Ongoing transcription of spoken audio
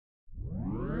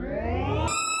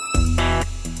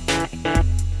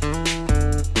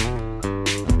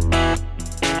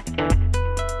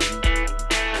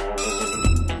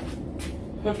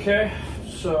Okay,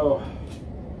 so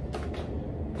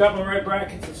got my red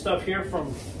brackets and stuff here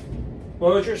from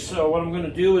Moser. So what I'm going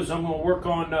to do is I'm going to work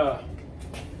on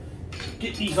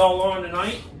getting these all on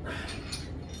tonight.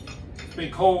 It's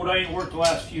been cold. I ain't worked the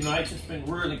last few nights. It's been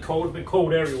really cold. It's been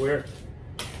cold everywhere,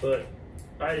 but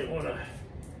I didn't want to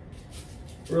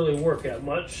really work that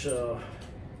much. So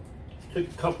took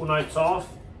a couple nights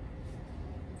off,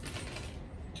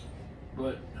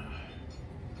 but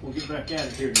we'll get back at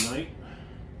it here tonight.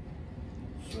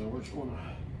 So we're just going to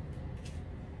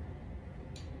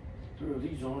throw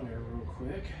these on there real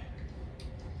quick.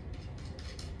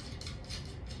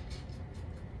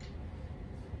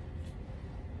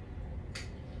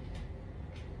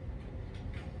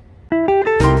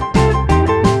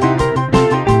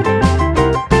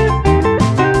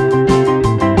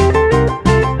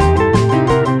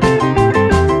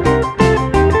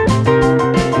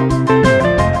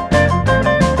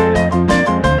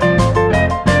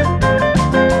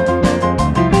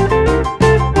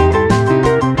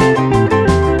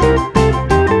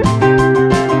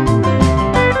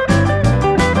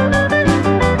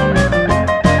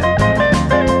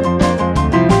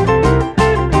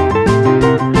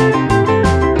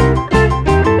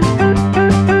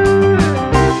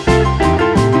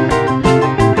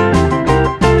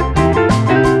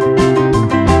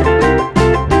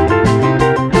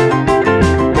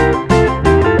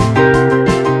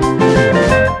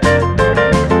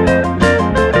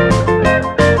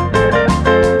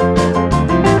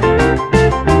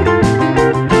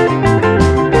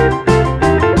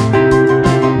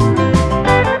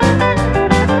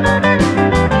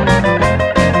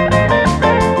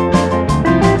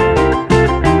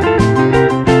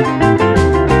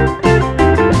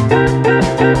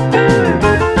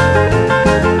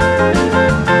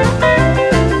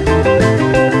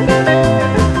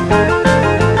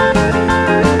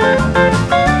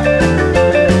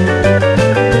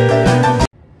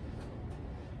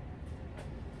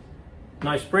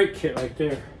 Nice brake kit right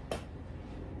there.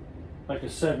 Like I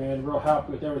said, man, real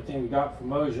happy with everything we got from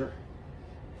Moser.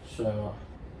 So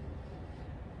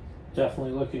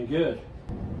definitely looking good.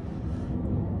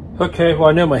 Okay, well,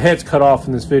 I know my head's cut off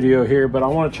in this video here, but I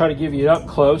want to try to give you an up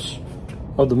close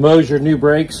of the Moser new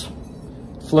brakes,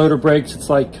 floater brakes. It's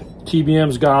like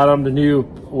TBM's got them, the new,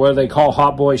 what they call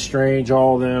Hot Boy Strange,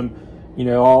 all of them, you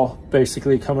know, all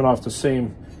basically coming off the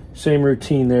same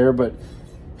routine there. But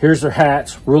here's their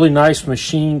hats. Really nice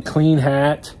machine, clean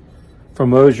hat from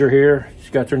Moser here.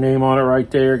 It's got their name on it right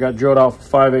there. Got drilled out for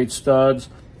 5/8 studs.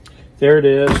 There it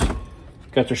is.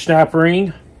 Got their snap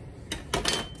ring.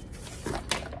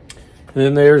 And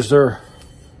then there's their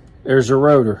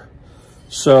rotor.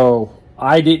 So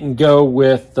I didn't go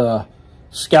with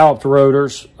scalloped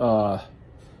rotors.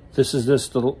 This is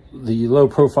just the low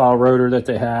profile rotor that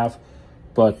they have,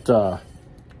 but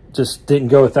just didn't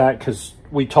go with that because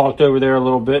we talked over there a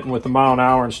little bit, and with the mile an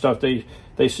hour and stuff, they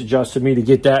suggested me to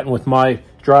get that, and with my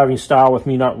driving style, with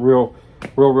me not real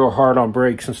hard on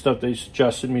brakes and stuff, they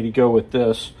suggested me to go with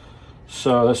this.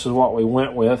 So this is what we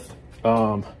went with.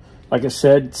 Like I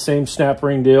said, same snap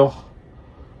ring deal.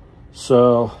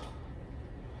 So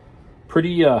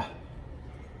pretty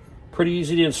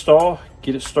easy to install.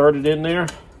 Get it started in there.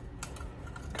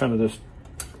 Kind of just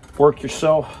work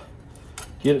yourself,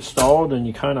 get it installed, and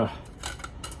you kind of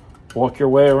walk your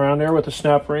way around there with the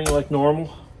snap ring like normal.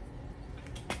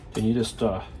 Then you just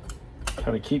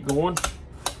kind of keep going.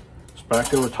 It's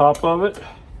back over top of it.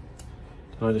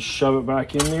 Then I just shove it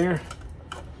back in there.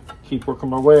 Keep working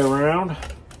my way around.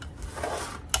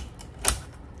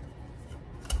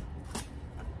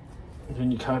 And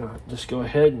then you kind of just go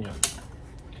ahead and you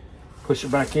push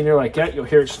it back in there like that. You'll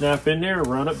hear it snap in there.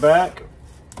 Run it back.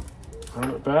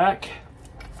 Run it back.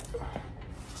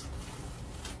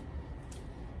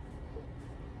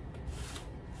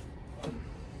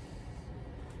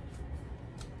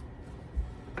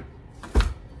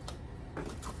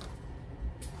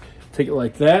 Take it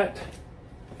like that.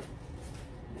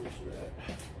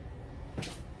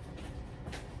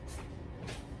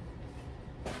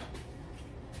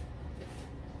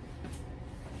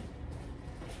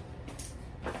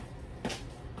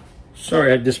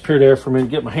 Sorry, I disappeared there for a minute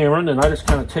to get my hammer, and then I just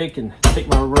kind of take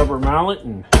my rubber mallet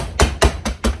and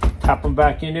tap them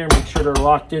back in there, make sure they're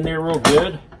locked in there real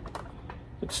good.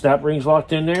 The snap ring's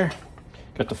locked in there.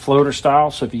 Got the floater style,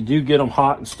 so if you do get them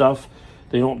hot and stuff,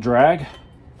 they don't drag.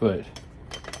 But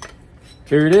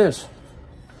here it is.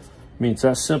 I mean, it's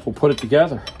that simple. Put it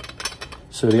together.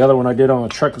 So the other one I did on the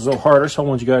truck is a little harder, so I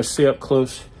want you guys to see up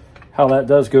close how that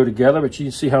does go together. But you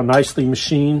can see how nicely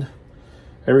machined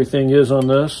everything is on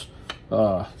this.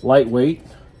 Lightweight,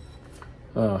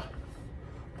 but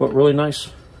really nice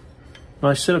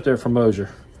nice setup there for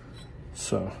Moser.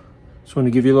 So just want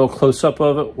to give you a little close up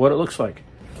of it, what it looks like.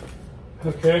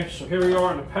 Okay, so here we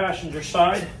are on the passenger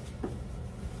side.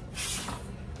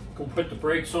 Gonna put the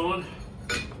brakes on.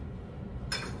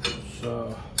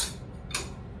 So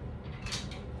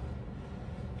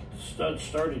stud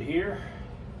started here.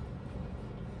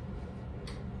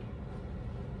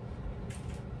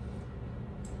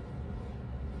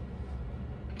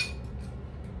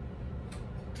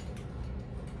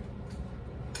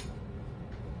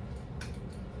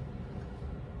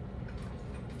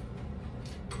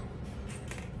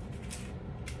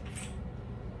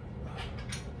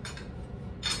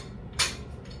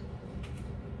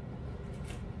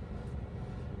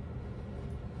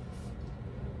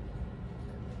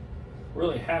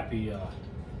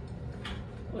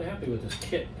 Really happy with this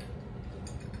kit.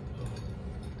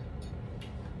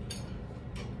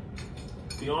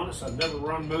 To be honest, I've never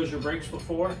run Moser brakes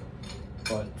before,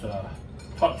 but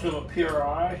talked to him at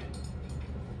PRI.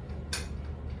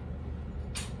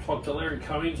 Talked to Larry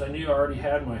Cummings. I knew I already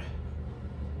had my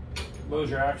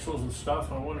Moser axles and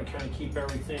stuff, and I wanted to kind of keep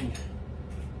everything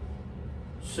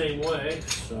same way.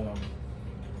 So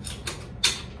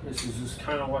this is just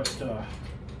kind of what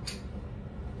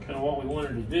we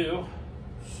wanted to do.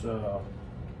 So,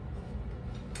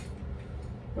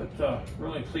 but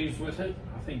really pleased with it.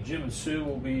 I think Jim and Sue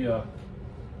will be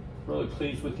really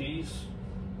pleased with these.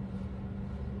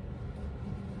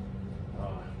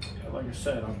 Like I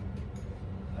said,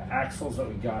 the axles that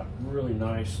we got, really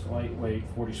nice, lightweight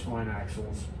 40 spline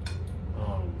axles.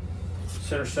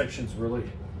 Center sections really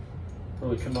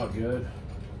come out good.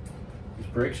 These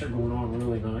brakes are going on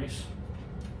really nice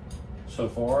so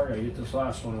far. I gotta get this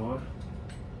last one on.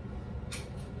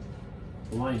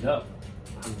 Lined up.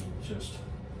 I mean, just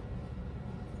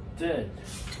dead.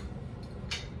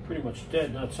 Pretty much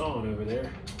dead nuts on over there.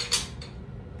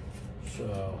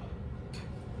 So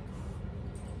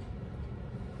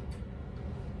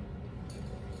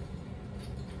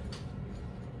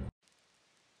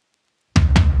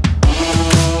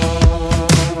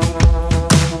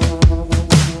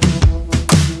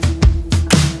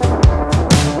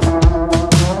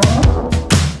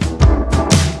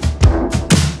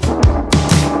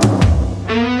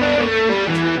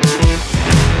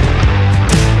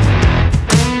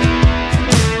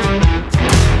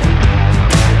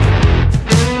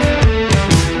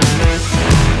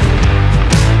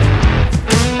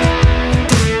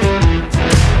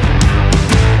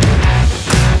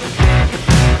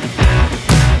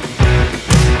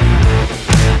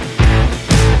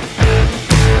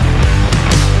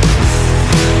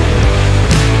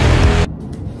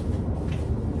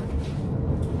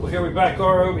here we back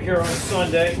are over here on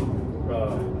Sunday.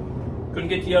 Couldn't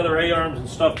get the other A-arms and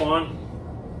stuff on.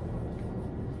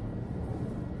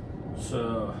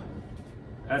 So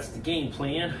that's the game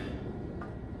plan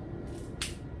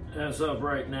as of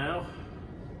right now.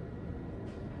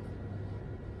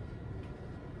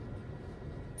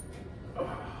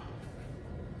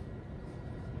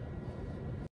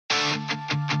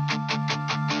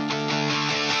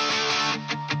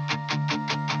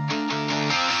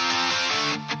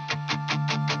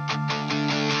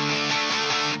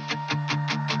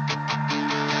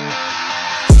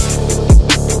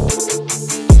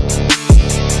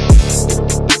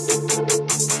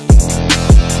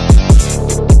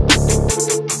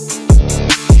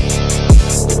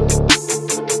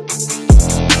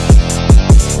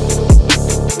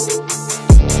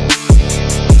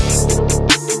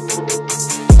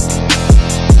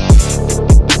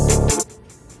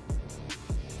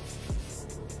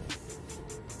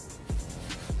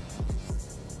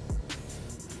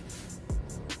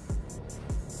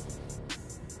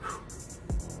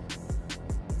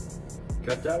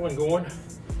 Got that one going.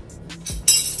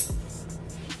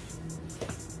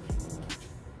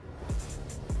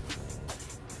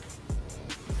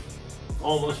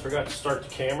 Almost forgot to start the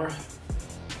camera,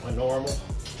 my normal.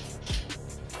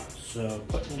 So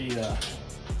putting the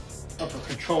upper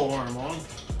control arm on.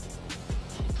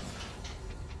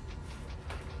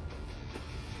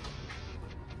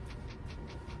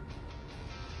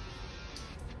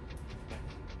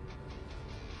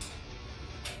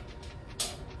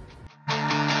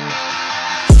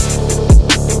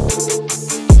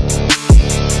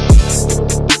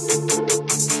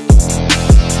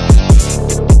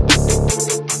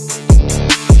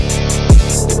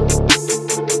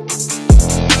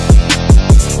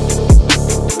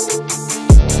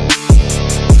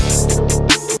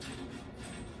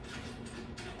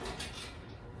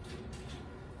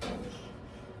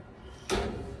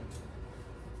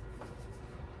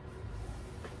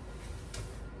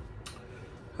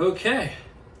 Okay,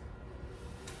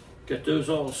 Get those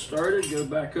all started, go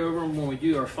back over them when we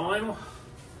do our final.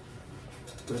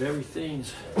 But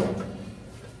everything's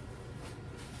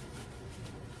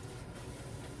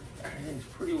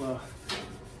pretty well.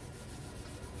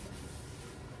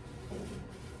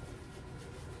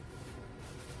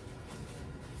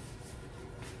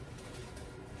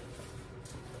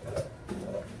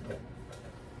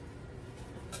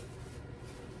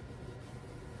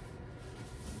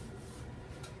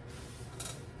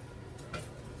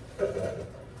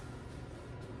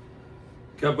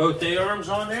 Got both A arms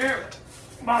on there,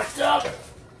 boxed up.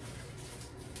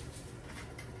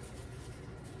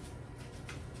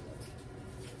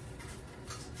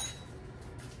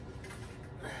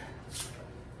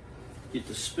 Get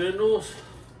the spindles.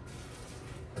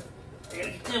 I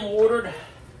gotta get them ordered.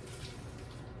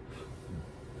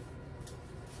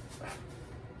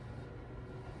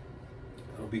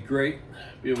 It'll be great.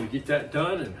 Be able to get that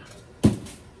done and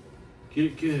get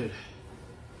it good.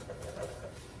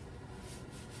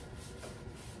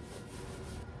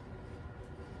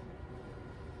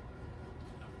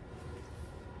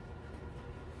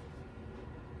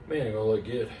 Man, it's gonna look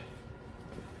good.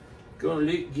 Gonna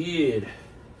look good.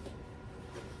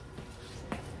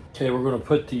 Okay, we're gonna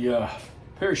put the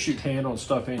parachute handle and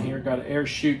stuff in here. Got an air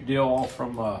chute deal all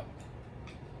from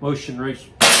Motion Race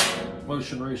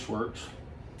Works.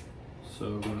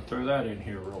 So we're gonna throw that in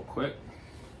here real quick.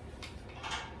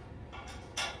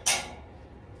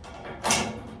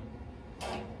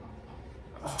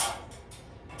 Oh,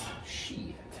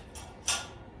 shit.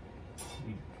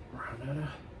 Round that up.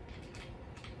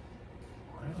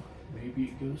 Well, maybe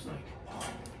it goes like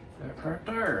that right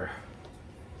there.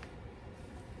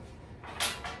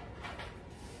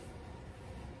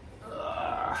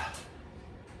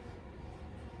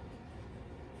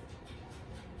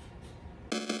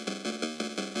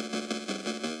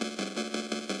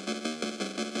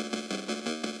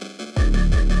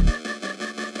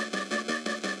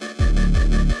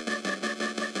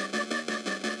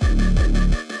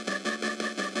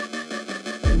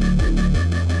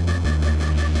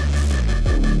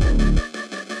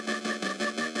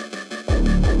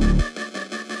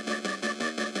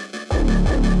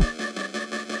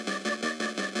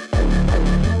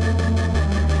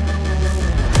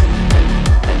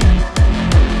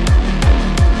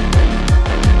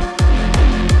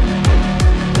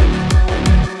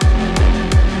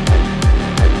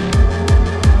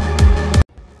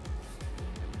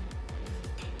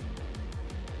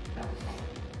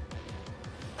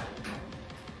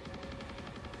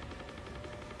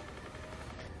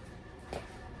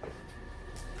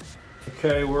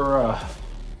 Okay, we're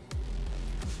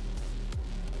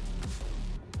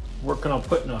working on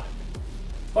putting a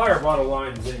fire bottle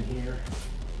lines in here.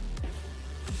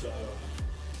 So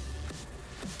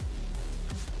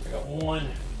I got one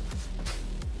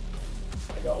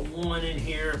in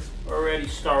here already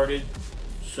started.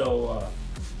 So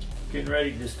getting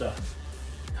ready just to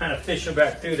kind of fishing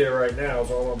back through there right now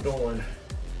is all I'm doing.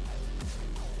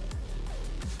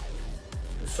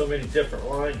 There's so many different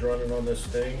lines running on this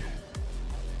thing.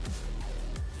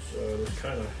 So it's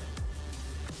kind of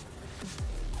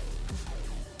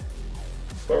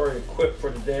already equipped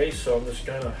for today, so I'm just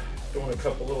kind of doing a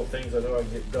couple little things I know I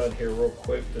can get done here real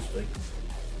quick just to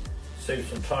save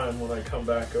some time when I come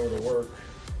back over to work.